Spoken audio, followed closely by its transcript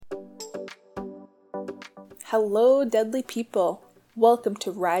Hello, deadly people. Welcome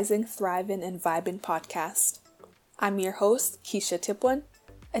to Rising, Thriving, and Vibing podcast. I'm your host, Keisha Tipwan,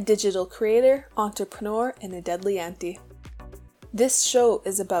 a digital creator, entrepreneur, and a deadly auntie. This show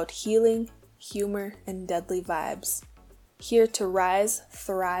is about healing, humor, and deadly vibes. Here to rise,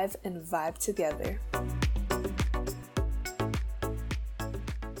 thrive, and vibe together.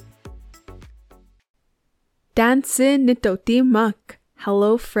 Dancin' nitoti mak.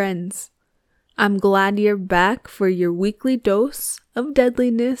 Hello, friends. I'm glad you're back for your weekly dose of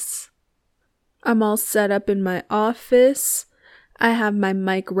deadliness. I'm all set up in my office. I have my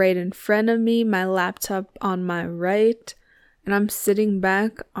mic right in front of me, my laptop on my right, and I'm sitting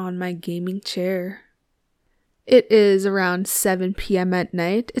back on my gaming chair. It is around 7 p.m. at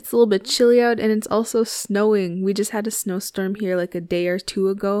night. It's a little bit chilly out and it's also snowing. We just had a snowstorm here like a day or two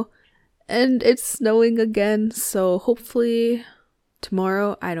ago, and it's snowing again, so hopefully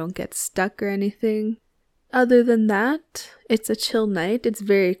tomorrow I don't get stuck or anything. Other than that, it's a chill night. It's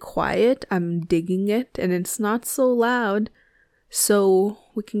very quiet. I'm digging it and it's not so loud, so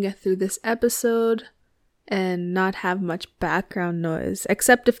we can get through this episode and not have much background noise,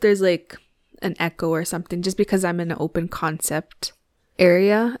 except if there's like an echo or something, just because I'm in an open concept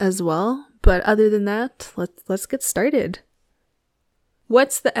area as well. But other than that, let's get started.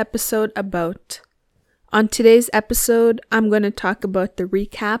 What's the episode about? On today's episode, I'm going to talk about the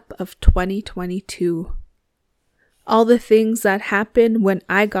recap of 2022. All the things that happened when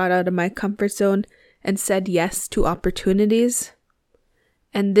I got out of my comfort zone and said yes to opportunities.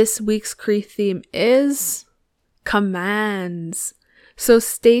 And this week's Cree theme is commands. So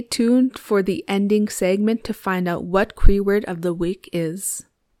stay tuned for the ending segment to find out what Cree word of the week is.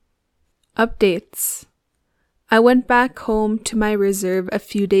 Updates. I went back home to my reserve a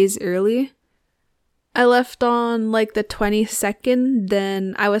few days early. I left on like the 22nd,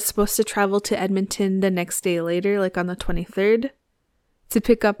 then I was supposed to travel to Edmonton the next day later, like on the 23rd, to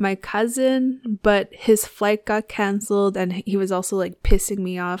pick up my cousin, but his flight got canceled and he was also like pissing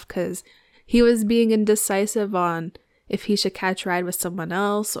me off because he was being indecisive on if he should catch a ride with someone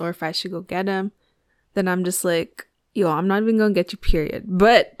else or if I should go get him. Then I'm just like, yo, I'm not even gonna get you, period.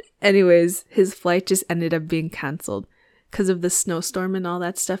 But anyways, his flight just ended up being canceled because of the snowstorm and all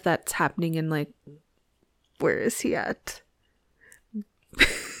that stuff that's happening in like, where is he at? I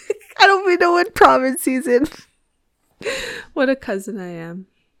don't even know what province he's in. What a cousin I am.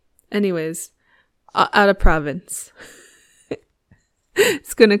 Anyways, out of province.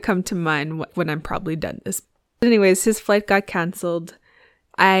 It's gonna come to mind when I'm probably done this. Anyways, his flight got canceled.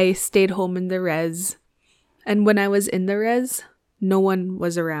 I stayed home in the res. And when I was in the res, no one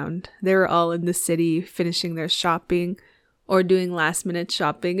was around. They were all in the city finishing their shopping or doing last minute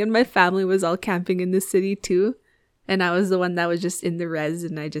shopping, and my family was all camping in the city too, and I was the one that was just in the res,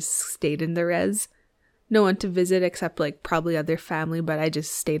 and I just stayed in the res. No one to visit except like probably other family, but I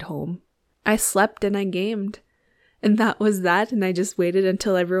just stayed home. I slept and I gamed, and that was that, and I just waited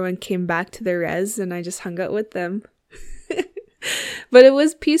until everyone came back to the res and I just hung out with them. But it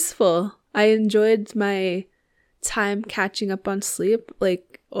was peaceful. I enjoyed my time catching up on sleep.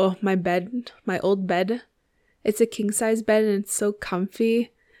 Like, oh, my bed, my old bed, it's a king-size bed and it's so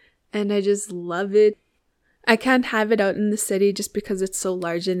comfy and I just love it. I can't have it out in the city just because it's so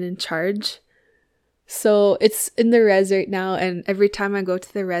large and in charge. So it's in the res right now, and every time I go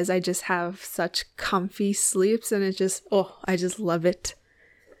to the res, I just have such comfy sleeps and I just love it.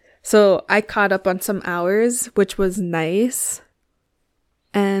 So I caught up on some hours, which was nice.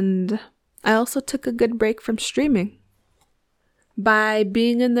 And I also took a good break from streaming. By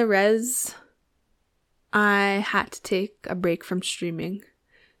being in the res, I had to take a break from streaming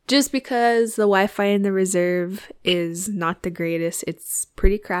just because the Wi-Fi in the reserve is not the greatest. It's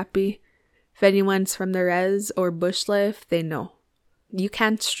pretty crappy. If anyone's from the res or bush life, they know. You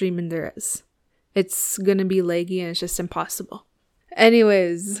can't stream in the res. It's gonna be laggy and it's just impossible.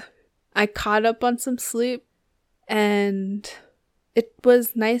 Anyways, I caught up on some sleep and it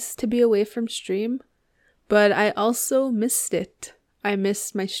was nice to be away from stream, but I also missed it. I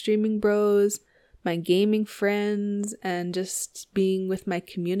missed my streaming bros, my gaming friends, and just being with my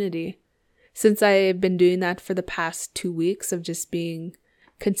community. Since I've been doing that for the past 2 weeks of just being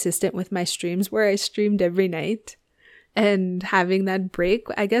consistent with my streams where I streamed every night and having that break,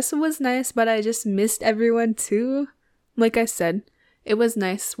 I guess it was nice, but I just missed everyone too. Like I said, it was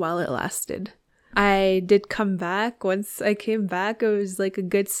nice while it lasted. I did come back. Once I came back, it was like a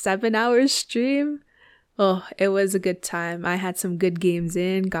good 7-hour stream. Oh, it was a good time. I had some good games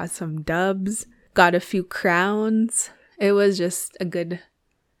in, got some dubs, got a few crowns. It was just a good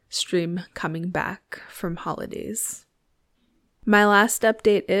stream coming back from holidays. My last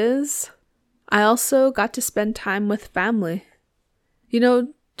update is I also got to spend time with family.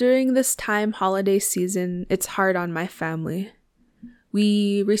 During this time, holiday season, it's hard on my family.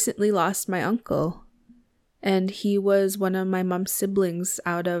 We recently lost my uncle, and he was one of my mom's siblings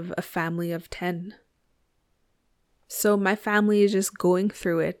out of a family of 10. So my family is just going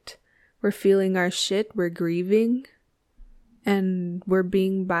through it. We're feeling our shit, we're grieving, and we're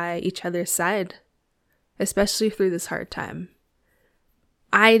being by each other's side, especially through this hard time.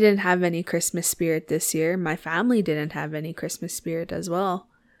 I didn't have any Christmas spirit this year. My family didn't have any Christmas spirit as well.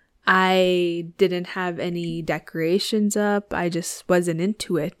 I didn't have any decorations up. I just wasn't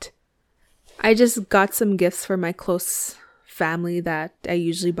into it. I just got some gifts for my close family that I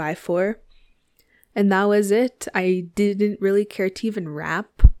usually buy for. And that was it. I didn't really care to even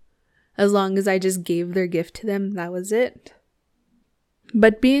wrap. As long as I just gave their gift to them, that was it.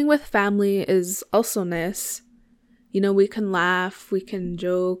 But being with family is also nice. We can laugh, we can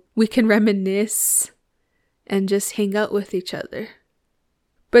joke, we can reminisce, and just hang out with each other.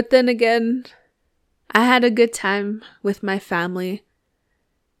 But then again, I had a good time with my family.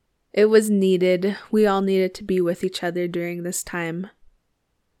 It was needed. We all needed to be with each other during this time.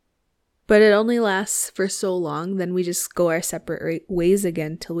 But it only lasts for so long, then we just go our separate ways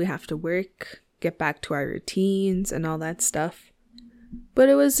again till we have to work, get back to our routines and all that stuff. But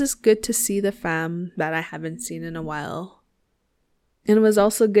it was just good to see the fam that I haven't seen in a while. And it was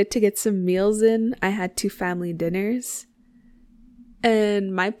also good to get some meals in. I had 2 family dinners.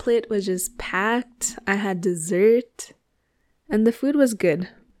 And my plate was just packed. I had dessert. And the food was good.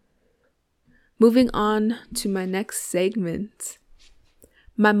 Moving on to my next segment.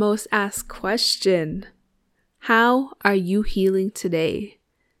 My most asked question. How are you healing today?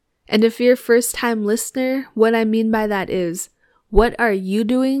 And if you're a first-time listener, what I mean by that is, what are you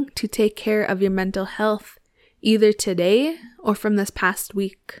doing to take care of your mental health, either today or from this past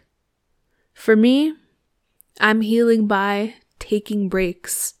week? For me, I'm healing by taking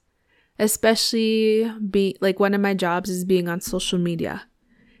breaks, especially one of my jobs is being on social media.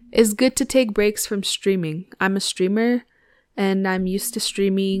 It's good to take breaks from streaming. I'm a streamer and I'm used to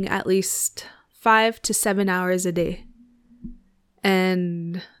streaming at least 5 to 7 hours a day.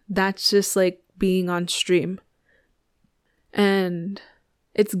 And that's just like being on stream. And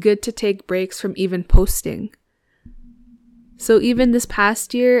it's good to take breaks from even posting. So even this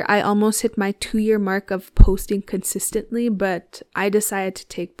past year, I almost hit my 2-year mark of posting consistently, but I decided to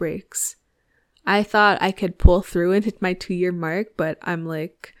take breaks. I thought I could pull through and hit my 2-year mark, but I'm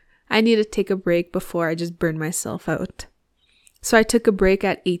like, I need to take a break before I just burn myself out. So I took a break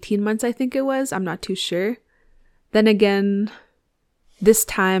at 18 months, I think it was. I'm not too sure. Then again, this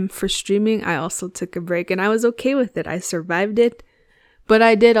time for streaming, I also took a break and I was okay with it. I survived it, but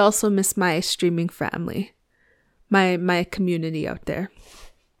I did also miss my streaming family. My community out there.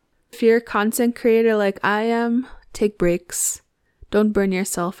 If you're a content creator like I am, take breaks. Don't burn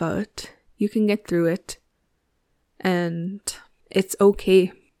yourself out. You can get through it. And it's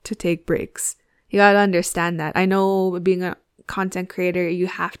okay to take breaks. You gotta understand that. I know being a content creator, you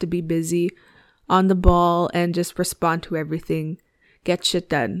have to be busy, on the ball, and just respond to everything. Get shit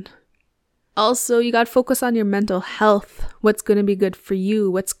done. Also, you gotta focus on your mental health. What's gonna be good for you?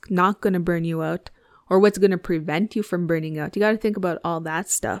 What's not gonna burn you out? Or what's going to prevent you from burning out. You got to think about all that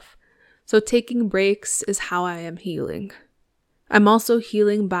stuff. So taking breaks is how I am healing. I'm also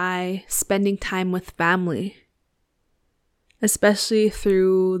healing by spending time with family, especially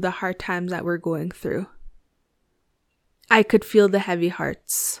through the hard times that we're going through. I could feel the heavy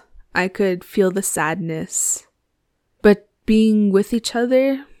hearts. I could feel the sadness. But being with each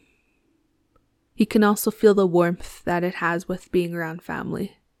other, you can also feel the warmth that it has with being around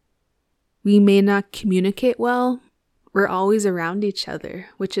family. We may not communicate well. We're always around each other,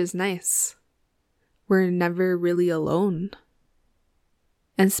 which is nice. We're never really alone.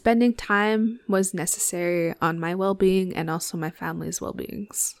 And spending time was necessary on my well-being and also my family's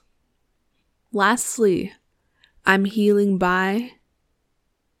well-beings. Lastly, I'm healing by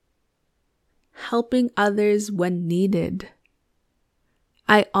helping others when needed.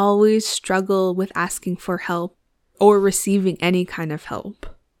 I always struggle with asking for help or receiving any kind of help.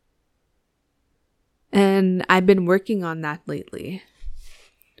 And I've been working on that lately.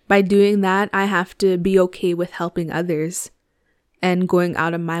 By doing that, I have to be okay with helping others and going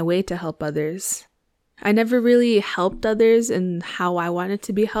out of my way to help others. I never really helped others in how I wanted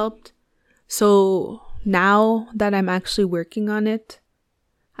to be helped. So now that I'm actually working on it,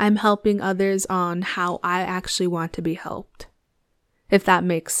 I'm helping others on how I actually want to be helped, if that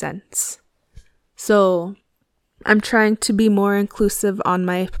makes sense. So I'm trying to be more inclusive on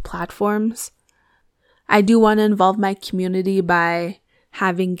my platforms. I do want to involve my community by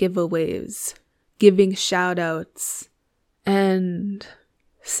having giveaways, giving shout outs, and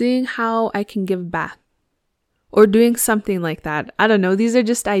seeing how I can give back or doing something like that. I don't know. These are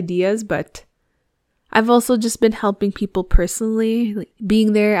just ideas, but I've also just been helping people personally, like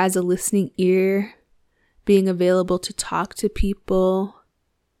being there as a listening ear, being available to talk to people.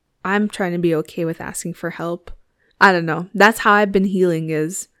 I'm trying to be okay with asking for help. I don't know. That's how I've been healing,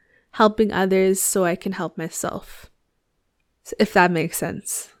 is helping others so I can help myself. If that makes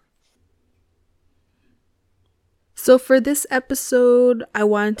sense. So for this episode, I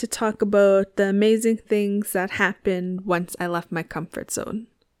wanted to talk about the amazing things that happened once I left my comfort zone.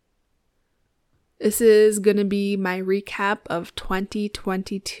 This is going to be my recap of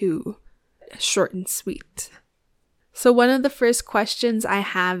 2022. Short and sweet. So one of the first questions I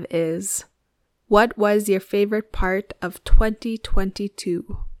have is, what was your favorite part of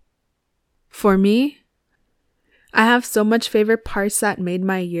 2022? For me, I have so much favorite parts that made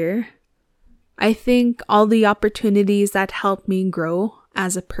my year. I think all the opportunities that helped me grow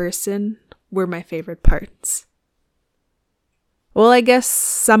as a person were my favorite parts. Well, I guess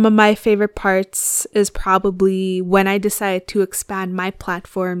some of my favorite parts is probably when I decided to expand my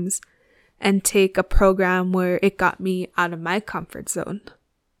platforms and take a program where it got me out of my comfort zone.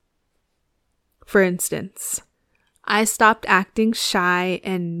 For instance, I stopped acting shy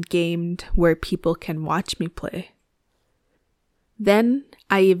and gamed where people can watch me play. Then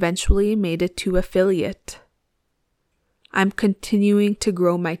I eventually made it to affiliate. I'm continuing to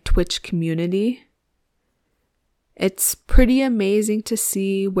grow my Twitch community. It's pretty amazing to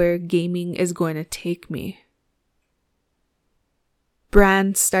see where gaming is going to take me.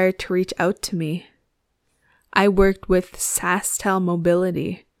 Brands started to reach out to me. I worked with SaskTel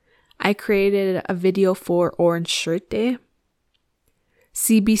Mobility. I created a video for Orange Shirt Day.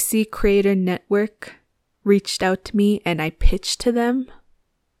 CBC Creator Network reached out to me and I pitched to them.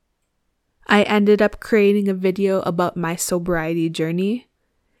 I ended up creating a video about my sobriety journey,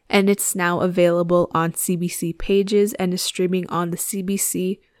 and it's now available on CBC Pages and is streaming on the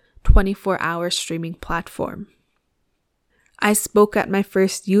CBC 24-hour streaming platform. I spoke at my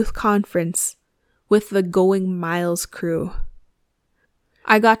first youth conference with the Going Miles crew.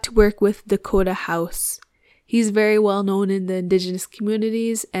 I got to work with Dakota House. He's very well known in the Indigenous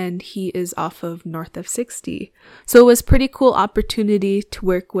communities and he is off of north of 60. So it was a pretty cool opportunity to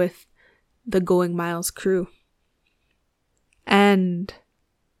work with the Going Miles crew. And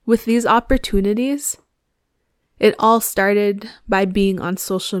with these opportunities, it all started by being on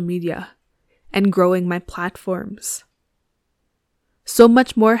social media and growing my platforms. So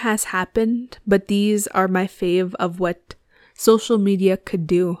much more has happened, but these are my fave of what social media could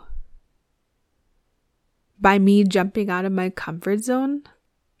do. By me jumping out of my comfort zone,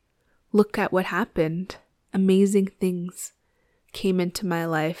 look at what happened. Amazing things came into my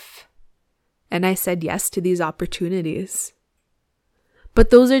life, and I said yes to these opportunities. But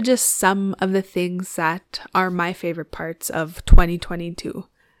those are just some of the things that are my favorite parts of 2022.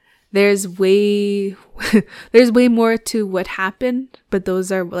 There's way more to what happened, but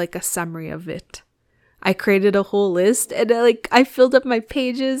those are like a summary of it. I created a whole list and I filled up my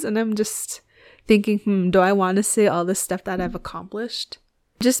pages and I'm just thinking, do I want to say all the stuff that I've accomplished?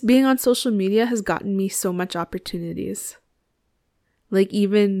 Just being on social media has gotten me so much opportunities. Like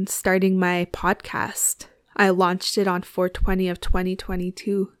even starting my podcast. I launched it on 4/20 of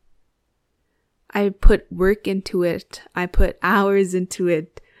 2022. I put work into it. I put hours into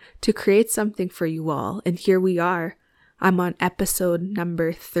it to create something for you all. And here we are. I'm on episode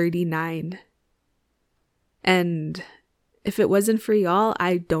number 39. And if it wasn't for y'all,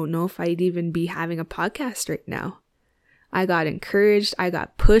 I don't know if I'd even be having a podcast right now. I got encouraged. I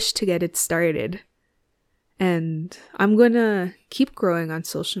got pushed to get it started. And I'm going to keep growing on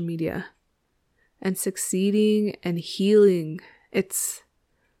social media and succeeding and healing. It's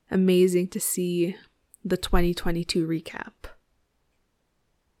amazing to see the 2022 recap.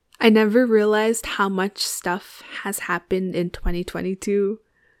 I never realized how much stuff has happened in 2022.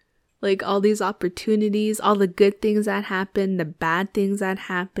 Like all these opportunities, all the good things that happened, the bad things that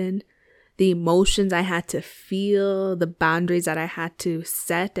happened, the emotions I had to feel, the boundaries that I had to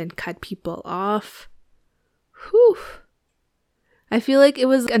set and cut people off. Whew. I feel like it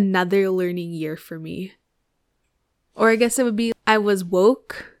was another learning year for me. Or I guess it would be, I was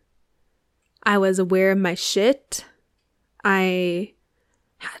woke. I was aware of my shit. I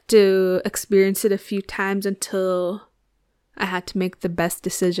had to experience it a few times until I had to make the best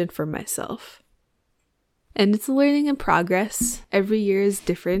decision for myself. And it's a learning in progress. Every year is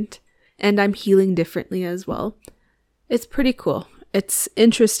different. And I'm healing differently as well. It's pretty cool. It's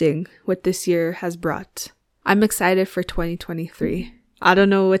interesting what this year has brought. I'm excited for 2023. I don't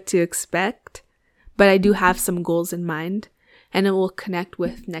know what to expect, but I do have some goals in mind, and it will connect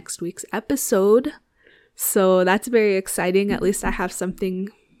with next week's episode. So that's very exciting. At least I have something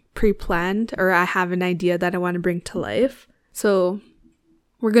pre-planned, or I have an idea that I want to bring to life. So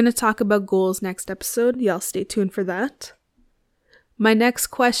we're going to talk about goals next episode. Y'all stay tuned for that. My next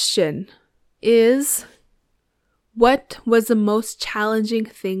question is, what was the most challenging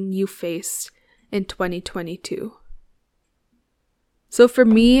thing you faced in 2022? So for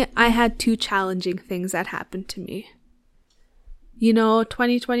me, I had 2 challenging things that happened to me.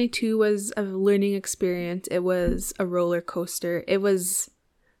 2022 was a learning experience. It was a roller coaster. It was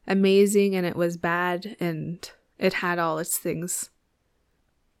amazing and it was bad, and it had all its things.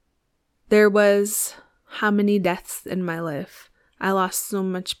 There was how many deaths in my life. I lost so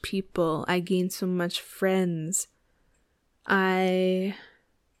much people. I gained so much friends. I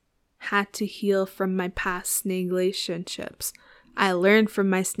had to heal from my past relationships. I learned from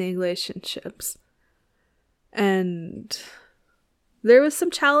my relationships. And there was some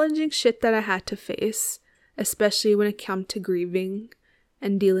challenging shit that I had to face, especially when it came to grieving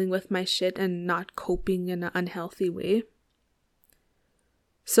and dealing with my shit and not coping in an unhealthy way.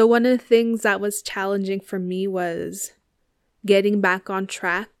 So one of the things that was challenging for me was getting back on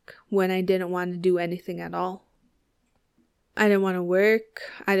track when I didn't want to do anything at all. I didn't want to work.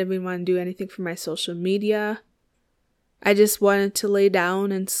 I didn't even want to do anything for my social media. I just wanted to lay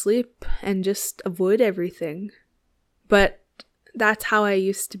down and sleep and just avoid everything. But that's how I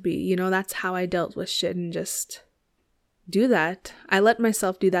used to be. That's how I dealt with shit, and just do that. I let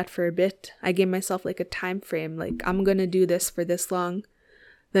myself do that for a bit. I gave myself like a time frame. Like, I'm going to do this for this long.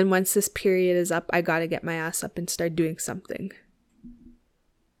 Then once this period is up, I got to get my ass up and start doing something.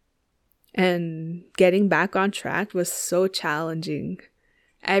 And getting back on track was so challenging.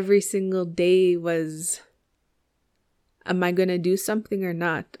 Every single day was, am I going to do something or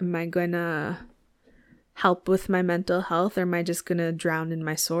not? Am I going to help with my mental health, or am I just going to drown in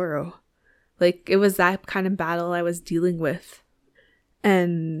my sorrow? Like, it was that kind of battle I was dealing with.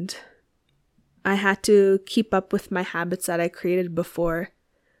 And I had to keep up with my habits that I created before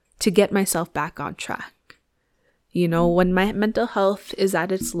to get myself back on track. When my mental health is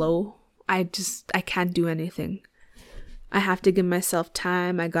at its low, I can't do anything. I have to give myself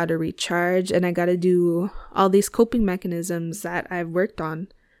time. I got to recharge, and I got to do all these coping mechanisms that I've worked on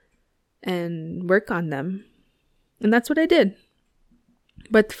and work on them. And that's what I did.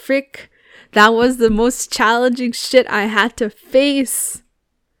 But frick, that was the most challenging shit I had to face,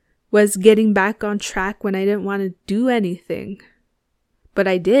 was getting back on track when I didn't want to do anything. But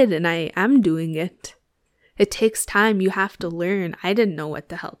I did, and I am doing it. It takes time. You have to learn. I didn't know what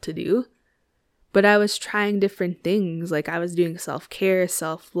the hell to do. But I was trying different things. Like, I was doing self-care,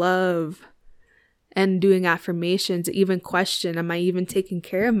 self-love, and doing affirmations, even question, am I even taking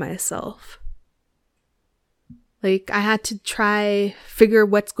care of myself? Like, I had to figure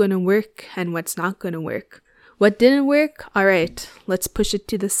what's going to work and what's not going to work. What didn't work? All right, let's push it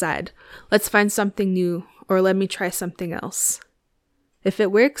to the side. Let's find something new, or let me try something else. If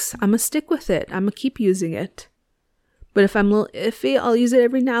it works, I'm going to stick with it. I'm going to keep using it. But if I'm a little iffy, I'll use it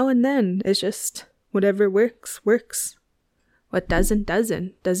every now and then. It's just whatever works, works. What doesn't.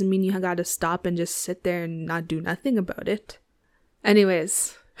 Doesn't mean you got to stop and just sit there and not do nothing about it.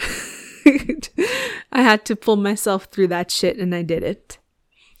 Anyways, I had to pull myself through that shit, and I did it.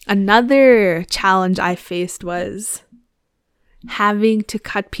 Another challenge I faced was having to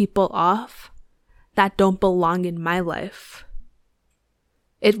cut people off that don't belong in my life.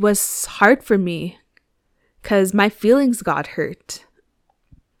 It was hard for me because my feelings got hurt.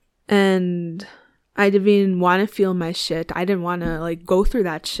 And I didn't even want to feel my shit. I didn't want to go through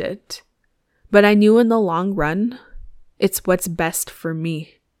that shit. But I knew in the long run, it's what's best for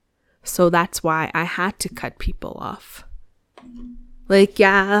me. So that's why I had to cut people off.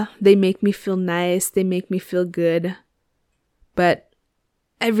 Yeah, they make me feel nice. They make me feel good. But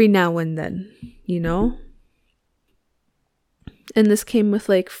every now and then, And this came with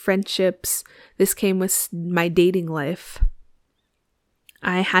friendships. This came with my dating life.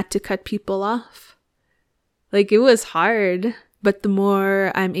 I had to cut people off. It was hard, but the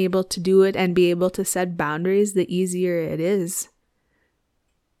more I'm able to do it and be able to set boundaries, the easier it is.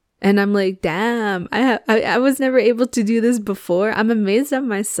 And I'm like, damn, I was never able to do this before. I'm amazed at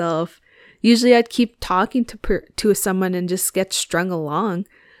myself. Usually I'd keep talking to someone and just get strung along.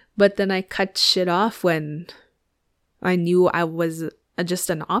 But then I cut shit off when I knew I was just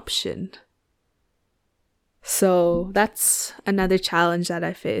an option. So that's another challenge that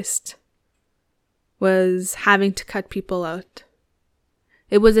I faced, was having to cut people out.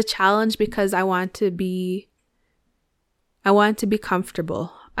 It was a challenge because I want to be I want it to be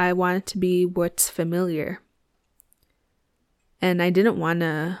comfortable. I want it to be what's familiar. And I didn't want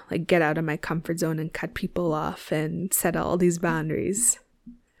to get out of my comfort zone and cut people off and set all these boundaries.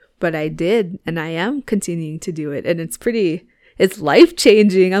 But I did, and I am continuing to do it. And it's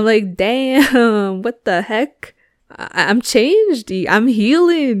life-changing. I'm like, damn, what the heck? I'm changed. I'm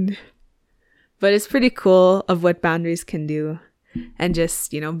healing. But it's pretty cool of what boundaries can do. And just,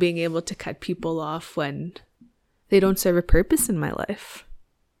 being able to cut people off when they don't serve a purpose in my life.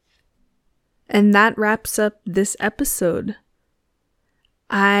 And that wraps up this episode.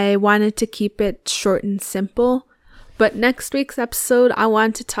 I wanted to keep it short and simple, but next week's episode, I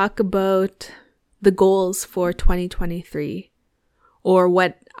want to talk about the goals for 2023 or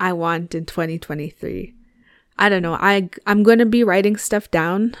what I want in 2023. I don't know. I'm going to be writing stuff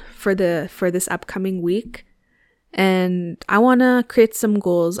down for this upcoming week, and I want to create some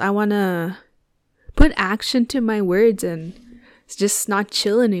goals. I want to put action to my words and just not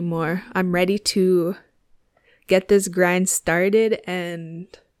chill anymore. I'm ready to get this grind started and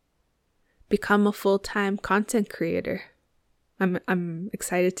become a full-time content creator. I'm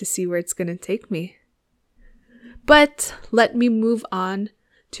excited to see where it's going to take me. But let me move on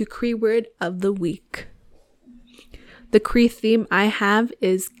to Cree word of the week. The Cree theme I have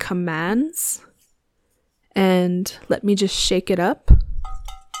is commands. And let me just shake it up.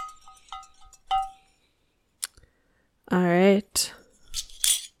 All right.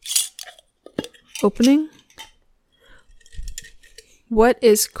 Opening. What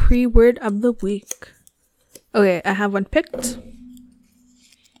is Cree word of the week? Okay, I have one picked.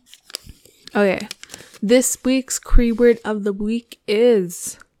 Okay, this week's Cree word of the week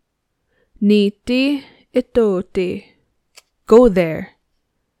is Niti itote. Go there.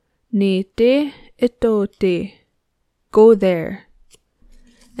 Niti itote. Go there.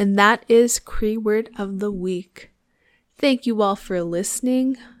 And that is Cree word of the week. Thank you all for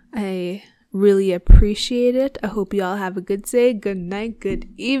listening. I really appreciate it. I hope you all have a good day, good night, good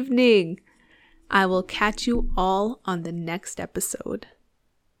evening. I will catch you all on the next episode.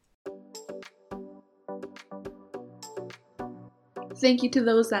 Thank you to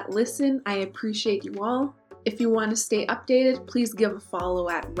those that listen. I appreciate you all. If you want to stay updated, please give a follow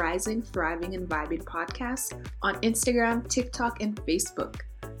at Rising, Thriving, and Vibing Podcast on Instagram, TikTok, and Facebook.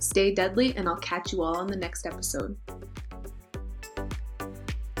 Stay deadly, and I'll catch you all on the next episode.